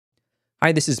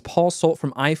Hi, this is Paul Solt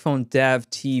from iPhone Dev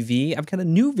TV. I've got a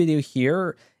new video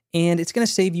here, and it's going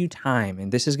to save you time.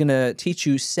 And this is going to teach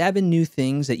you 7 new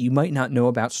things that you might not know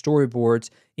about storyboards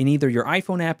in either your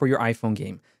iPhone app or your iPhone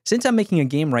game. Since I'm making a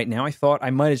game right now, I thought I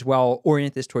might as well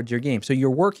orient this towards your game. So you're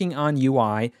working on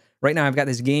UI. Right now, I've got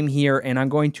this game here, and I'm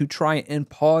going to try and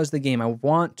pause the game. I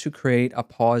want to create a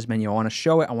pause menu. I want to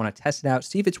show it. I want to test it out,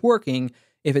 see if it's working,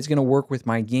 if it's going to work with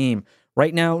my game.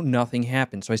 Right now, nothing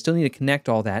happened, so I still need to connect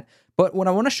all that. But what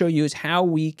I want to show you is how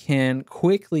we can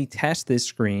quickly test this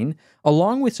screen,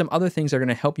 along with some other things that are going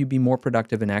to help you be more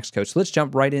productive in Xcode. So let's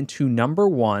jump right into number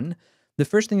 1. The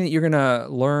first thing that you're going to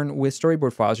learn with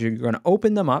storyboard files, you're going to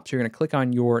open them up. So you're going to click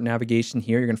on your navigation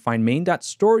here. You're going to find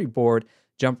main.storyboard,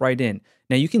 jump right in.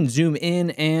 Now you can zoom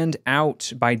in and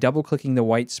out by double-clicking the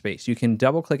white space. You can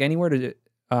double-click anywhere to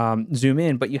zoom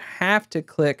in, but you have to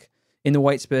click in the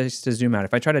white space to zoom out.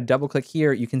 If I try to double-click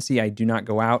here, you can see I do not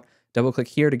go out. Double-click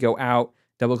here to go out.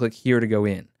 Double-click here to go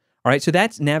in. All right, so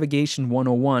that's Navigation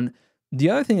 101. The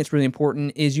other thing that's really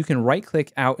important is you can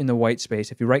right-click out in the white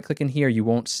space. If you right-click in here, you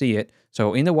won't see it.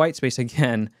 So in the white space,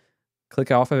 again,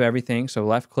 click off of everything. So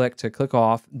left-click to click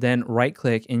off, then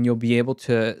right-click, and you'll be able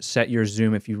to set your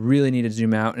zoom if you really need to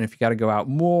zoom out. And if you got to go out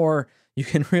more, you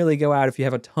can really go out if you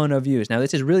have a ton of views. Now,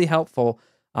 this is really helpful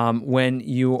when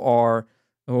you are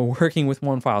working with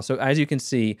one file. So as you can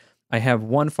see, I have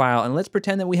one file, and let's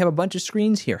pretend that we have a bunch of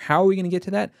screens here. How are we going to get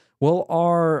to that? Well,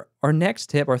 our next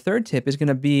tip, our third tip, is going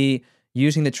to be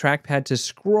using the trackpad to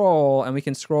scroll, and we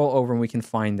can scroll over and we can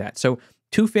find that. So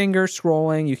 2-finger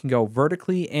scrolling, you can go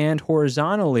vertically and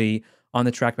horizontally on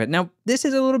the trackpad. Now, this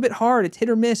is a little bit hard. It's hit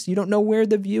or miss. You don't know where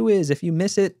the view is. If you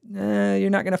miss it, you're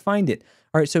not going to find it.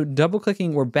 All right, so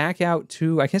double-clicking, we're back out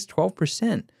to, I guess,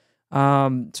 12%.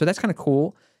 So that's kind of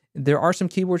cool. There are some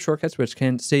keyboard shortcuts which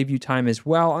can save you time as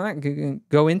well. I'm not going to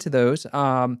go into those.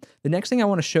 The next thing I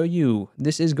want to show you,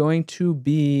 this is going to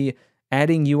be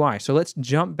adding UI. So let's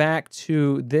jump back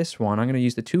to this one. I'm going to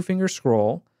use the 2-finger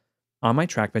scroll on my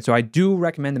trackpad. So I do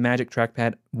recommend the Magic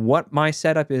Trackpad. What my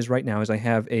setup is right now is I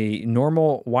have a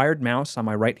normal wired mouse on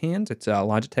my right hand. It's a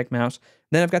Logitech mouse.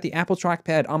 Then I've got the Apple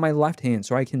Trackpad on my left hand,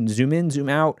 so I can zoom in, zoom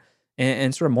out,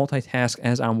 and sort of multitask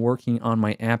as I'm working on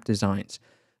my app designs.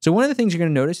 So one of the things you're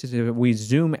going to notice is if we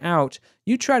zoom out,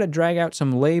 you try to drag out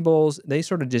some labels, they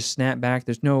sort of just snap back.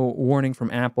 There's no warning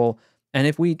from Apple. And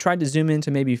if we tried to zoom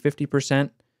into maybe 50%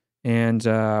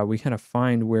 and we kind of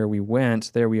find where we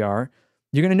went, there we are,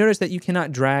 you're going to notice that you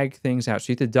cannot drag things out. So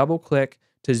you have to double click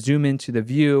to zoom into the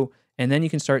view, and then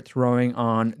you can start throwing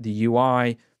on the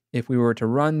UI. If we were to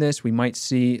run this, we might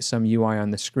see some UI on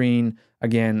the screen.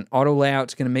 Again, auto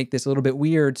layout's going to make this a little bit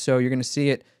weird, so you're going to see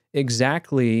it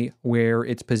exactly where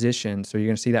it's positioned. So you're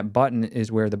going to see that button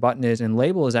is where the button is, and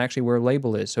label is actually where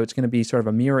label is. So it's going to be sort of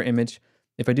a mirror image.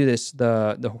 If I do this,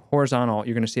 the horizontal,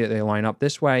 you're going to see that they line up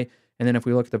this way. And then if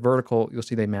we look at the vertical, you'll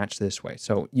see they match this way.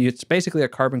 So it's basically a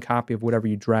carbon copy of whatever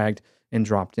you dragged and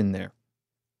dropped in there.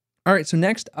 All right, so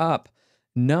next up,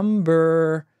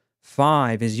 number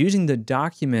 5 is using the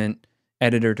document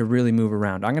editor to really move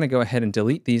around. I'm going to go ahead and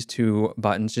delete these 2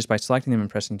 buttons just by selecting them and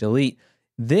pressing delete.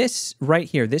 This right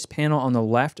here, this panel on the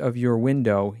left of your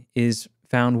window is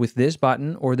found with this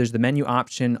button, or there's the menu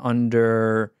option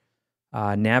under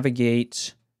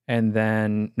navigate, and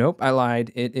then, nope, I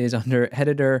lied. It is under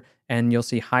editor, and you'll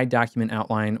see hide document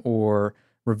outline or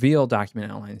reveal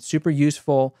document outline. Super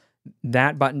useful.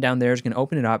 That button down there is going to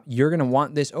open it up. You're going to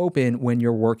want this open when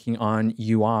you're working on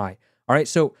UI. All right,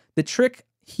 so the trick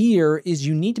here is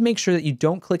you need to make sure that you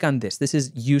don't click on this. This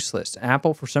is useless.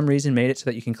 Apple, for some reason, made it so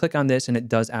that you can click on this and it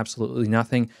does absolutely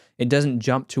nothing. It doesn't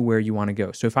jump to where you want to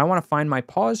go. So if I want to find my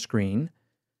pause screen,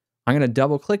 I'm going to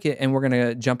double click it and we're going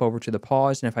to jump over to the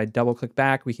pause. And if I double click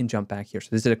back, we can jump back here. So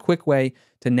this is a quick way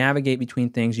to navigate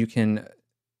between things. You can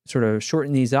sort of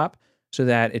shorten these up so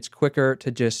that it's quicker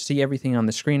to just see everything on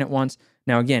the screen at once.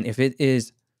 Now, again, if it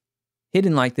is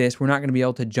hidden like this, we're not going to be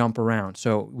able to jump around.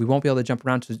 So we won't be able to jump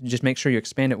around. So just make sure you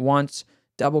expand it once,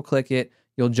 double click it,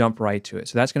 you'll jump right to it.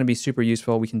 So that's going to be super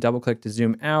useful. We can double click to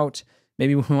zoom out.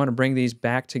 Maybe we want to bring these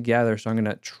back together. So I'm going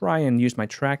to try and use my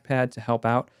trackpad to help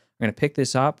out. I'm going to pick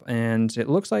this up, and it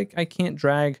looks like I can't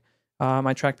drag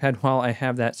my trackpad while I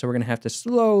have that. So we're going to have to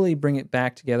slowly bring it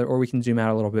back together, or we can zoom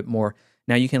out a little bit more.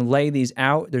 Now you can lay these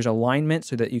out. There's alignment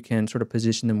so that you can sort of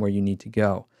position them where you need to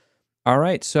go. All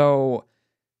right, so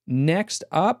next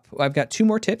up, I've got 2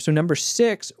 more tips. So number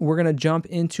 6, we're going to jump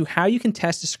into how you can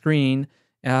test a screen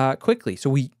quickly.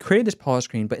 So we created this pause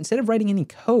screen, but instead of writing any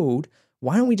code,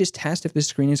 why don't we just test if this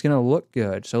screen is going to look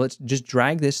good? So let's just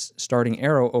drag this starting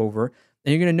arrow over,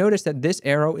 and you're going to notice that this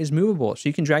arrow is movable. So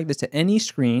you can drag this to any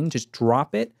screen, just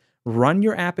drop it, run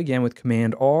your app again with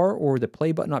Command R or the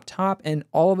play button up top, and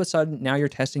all of a sudden, now you're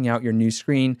testing out your new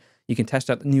screen. You can test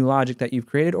out the new logic that you've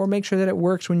created or make sure that it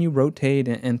works when you rotate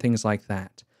and things like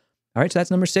that. All right, so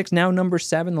that's number 6. Now, number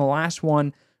 7, the last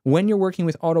one. When you're working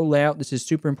with auto layout, this is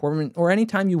super important, or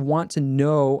anytime you want to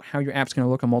know how your app's going to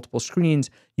look on multiple screens,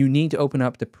 you need to open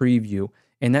up the preview,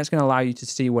 and that's going to allow you to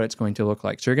see what it's going to look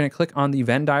like. So you're going to click on the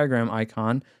Venn diagram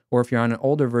icon, or if you're on an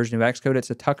older version of Xcode, it's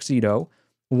a tuxedo.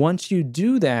 Once you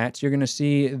do that, you're going to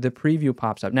see the preview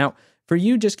pops up. Now, for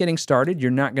you just getting started, you're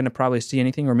not going to probably see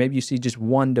anything, or maybe you see just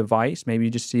one device. Maybe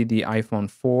you just see the iPhone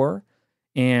 4,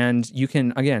 and you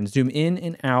can, again, zoom in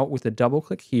and out with a double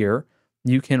click here.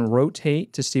 You can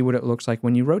rotate to see what it looks like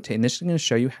when you rotate. And this is going to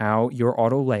show you how your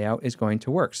auto layout is going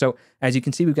to work. So as you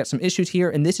can see, we've got some issues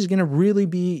here, and this is going to really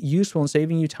be useful in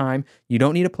saving you time. You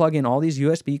don't need to plug in all these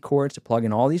USB cords to plug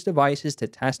in all these devices to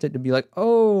test it, to be like,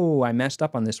 oh, I messed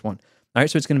up on this one. All right,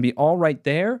 so it's going to be all right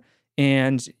there,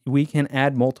 and we can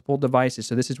add multiple devices.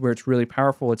 So this is where it's really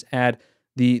powerful. Let's add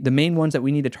the main ones that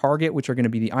we need to target, which are going to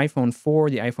be the iPhone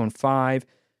 4, the iPhone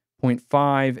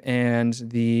 5.5, and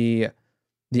the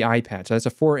iPad. So that's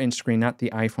a 4-inch screen, not the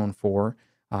iPhone 4,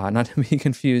 not to be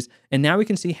confused. And now we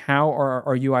can see how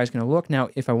our UI is going to look. Now,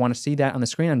 if I want to see that on the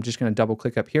screen, I'm just going to double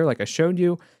click up here like I showed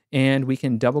you, and we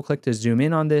can double click to zoom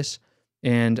in on this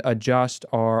and adjust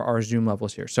our zoom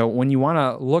levels here. So when you want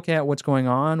to look at what's going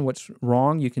on, what's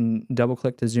wrong, you can double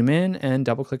click to zoom in and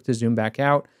double click to zoom back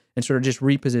out and sort of just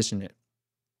reposition it.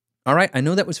 All right, I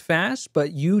know that was fast,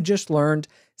 but you just learned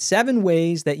 7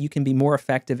 ways that you can be more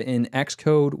effective in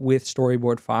Xcode with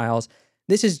storyboard files.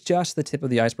 This is just the tip of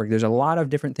the iceberg. There's a lot of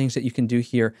different things that you can do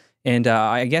here. And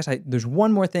I guess there's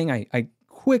one more thing I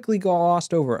quickly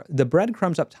glossed over. The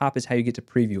breadcrumbs up top is how you get to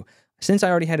preview. Since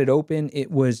I already had it open, it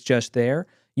was just there.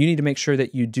 You need to make sure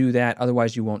that you do that,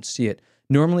 otherwise you won't see it.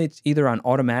 Normally, it's either on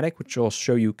automatic, which will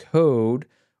show you code,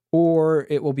 or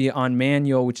it will be on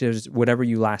manual, which is whatever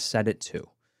you last set it to.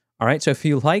 All right, so if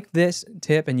you like this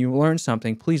tip and you learned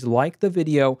something, please like the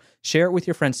video, share it with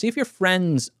your friends. See if your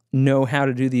friends know how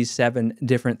to do these 7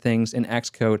 different things in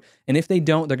Xcode. And if they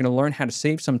don't, they're going to learn how to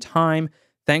save some time.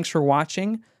 Thanks for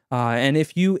watching. And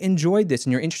if you enjoyed this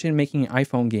and you're interested in making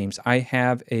iPhone games, I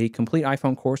have a complete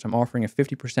iPhone course. I'm offering a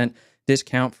 50%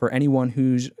 discount for anyone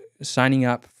who's signing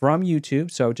up from YouTube.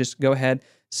 So just go ahead,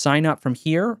 sign up from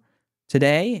here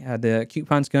today. The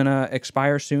coupon's going to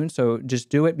expire soon, so just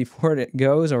do it before it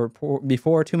goes or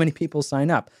before too many people sign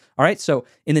up. All right, so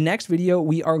in the next video,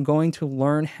 we are going to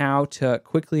learn how to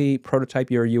quickly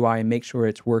prototype your UI and make sure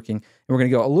it's working. And we're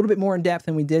going to go a little bit more in depth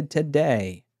than we did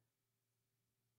today.